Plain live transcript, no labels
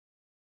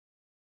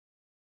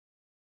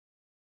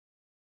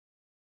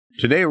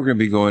Today we're going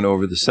to be going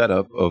over the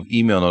setup of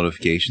email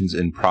notifications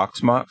in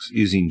Proxmox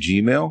using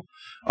Gmail.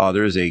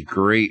 There is a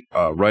great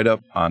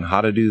write-up on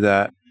how to do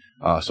that,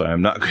 so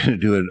I'm not going to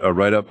do a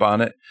write-up on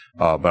it,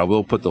 but I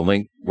will put the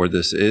link where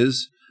this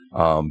is.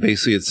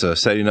 Basically, it's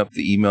setting up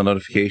the email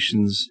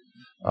notifications,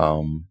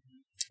 and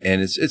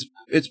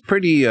it's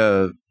pretty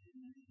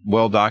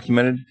well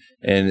documented,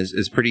 and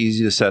it's pretty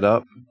easy to set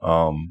up.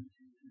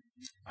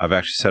 I've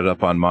actually set it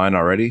up on mine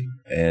already,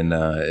 and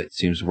it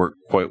seems to work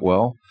quite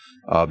well.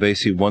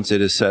 Basically, once it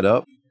is set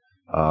up,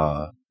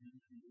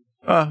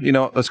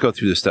 let's go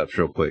through the steps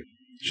real quick.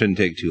 Shouldn't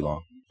take too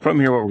long. From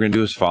here, what we're going to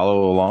do is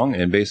follow along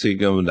and basically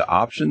go into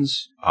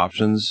options,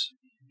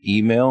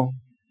 email,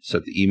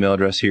 set the email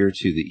address here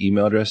to the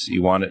email address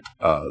you want it,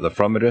 the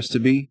from address to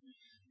be.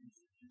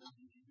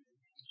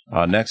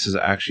 Next is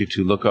actually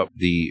to look up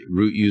the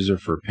root user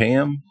for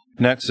Pam.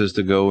 Next is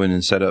to go in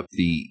and set up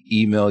the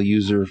email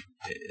user,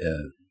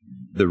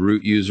 the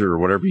root user or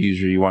whatever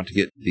user you want to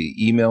get the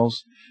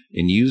emails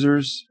in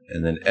users,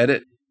 and then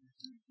edit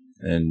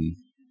and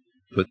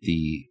put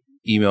the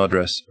email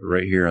address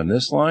right here on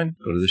this line.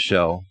 Go to the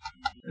shell,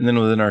 and then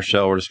within our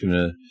shell we're just going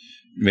to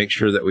make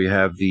sure that we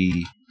have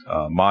the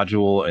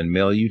module and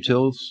mail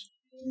utils.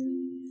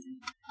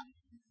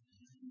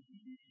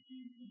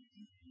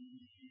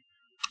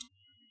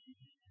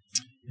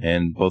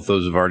 And both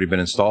those have already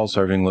been installed,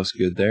 so everything looks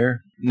good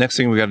there. Next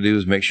thing we got to do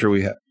is make sure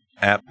we have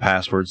app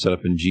password set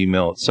up in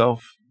Gmail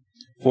itself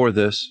for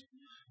this,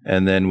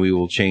 and then we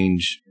will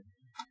change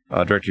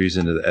directories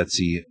into the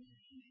Etsy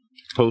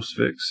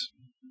postfix.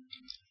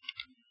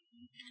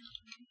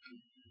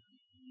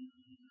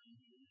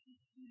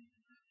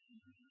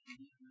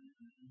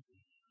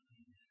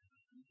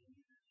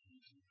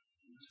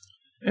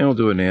 And we'll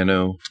do a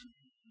nano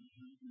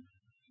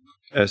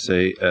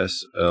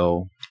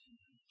SASL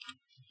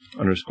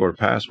 _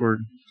 password.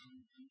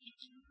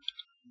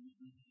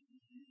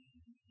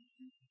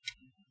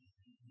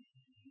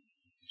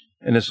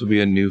 And this will be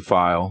a new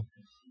file.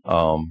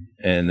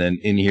 And then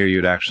in here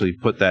you'd actually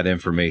put that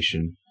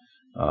information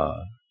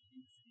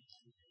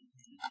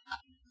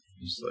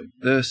just like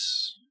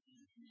this.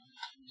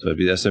 So it'd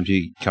be the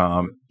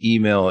smtcom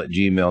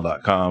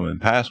email@gmail.com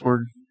and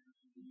password.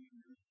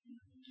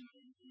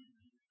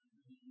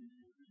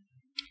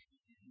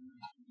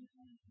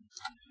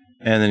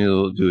 And then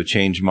you'll do a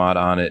change mod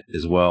on it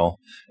as well,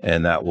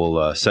 and that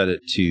will set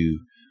it to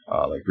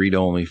like read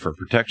only for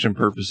protection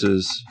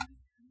purposes.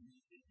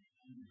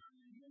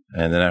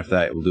 And then after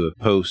that, we'll do a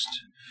post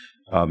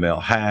mail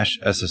hash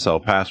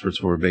SSL passwords,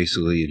 so we're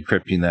basically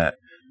encrypting that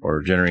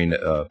or generating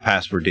a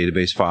password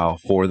database file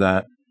for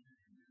that.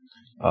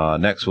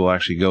 Next, we'll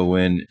actually go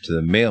in to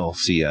the mail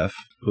CF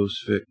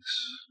postfix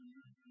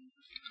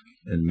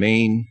and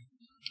main.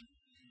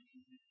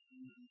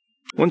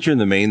 Once you're in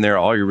the main there,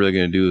 all you're really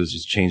going to do is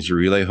just change the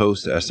relay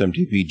host to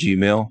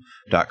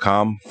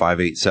smtpgmail.com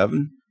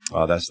 587.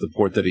 That's the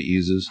port that it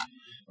uses.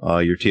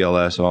 Your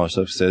TLS and all that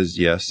stuff says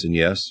yes and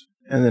yes.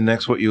 And then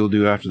next, what you'll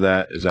do after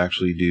that is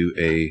actually do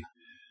a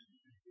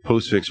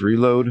postfix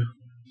reload.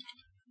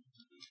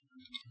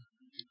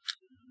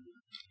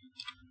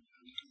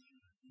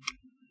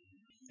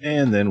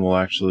 And then we'll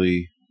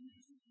actually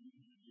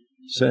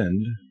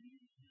send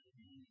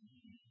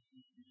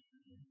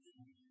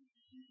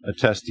a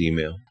test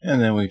email,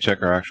 and then we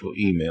check our actual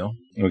email,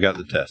 and we got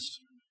the test.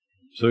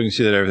 So we can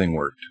see that everything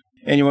worked.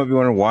 And you might be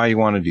wondering why you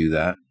want to do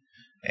that.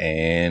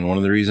 And one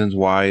of the reasons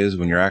why is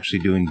when you're actually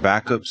doing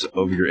backups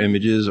of your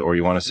images, or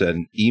you want to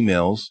send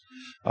emails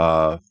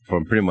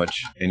from pretty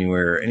much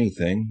anywhere,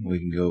 anything, we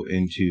can go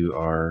into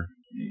our,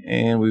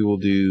 and we will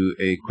do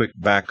a quick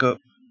backup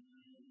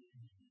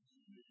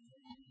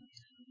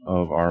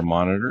of our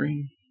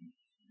monitoring.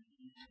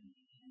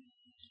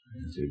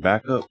 And say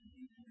backup,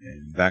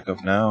 and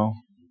backup now.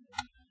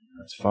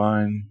 That's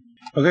fine.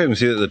 Okay, we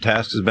see that the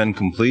task has been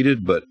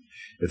completed, but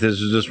if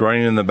this is just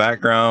running in the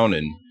background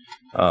and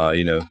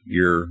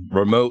you're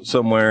remote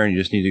somewhere and you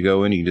just need to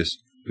go in, you can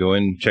just go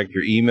in and check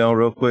your email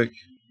real quick,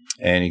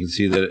 and you can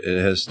see that it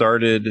has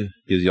started,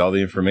 gives you all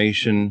the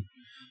information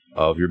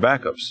of your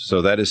backups. So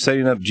that is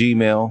setting up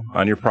Gmail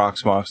on your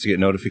Proxmox to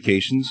get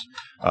notifications.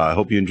 I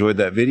hope you enjoyed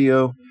that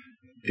video.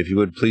 If you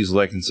would, please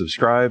like and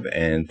subscribe,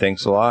 and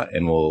thanks a lot,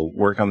 and we'll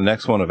work on the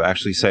next one of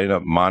actually setting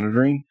up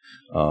monitoring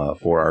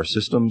for our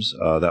systems.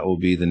 That will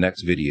be the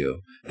next video.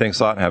 Thanks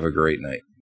a lot, and have a great night.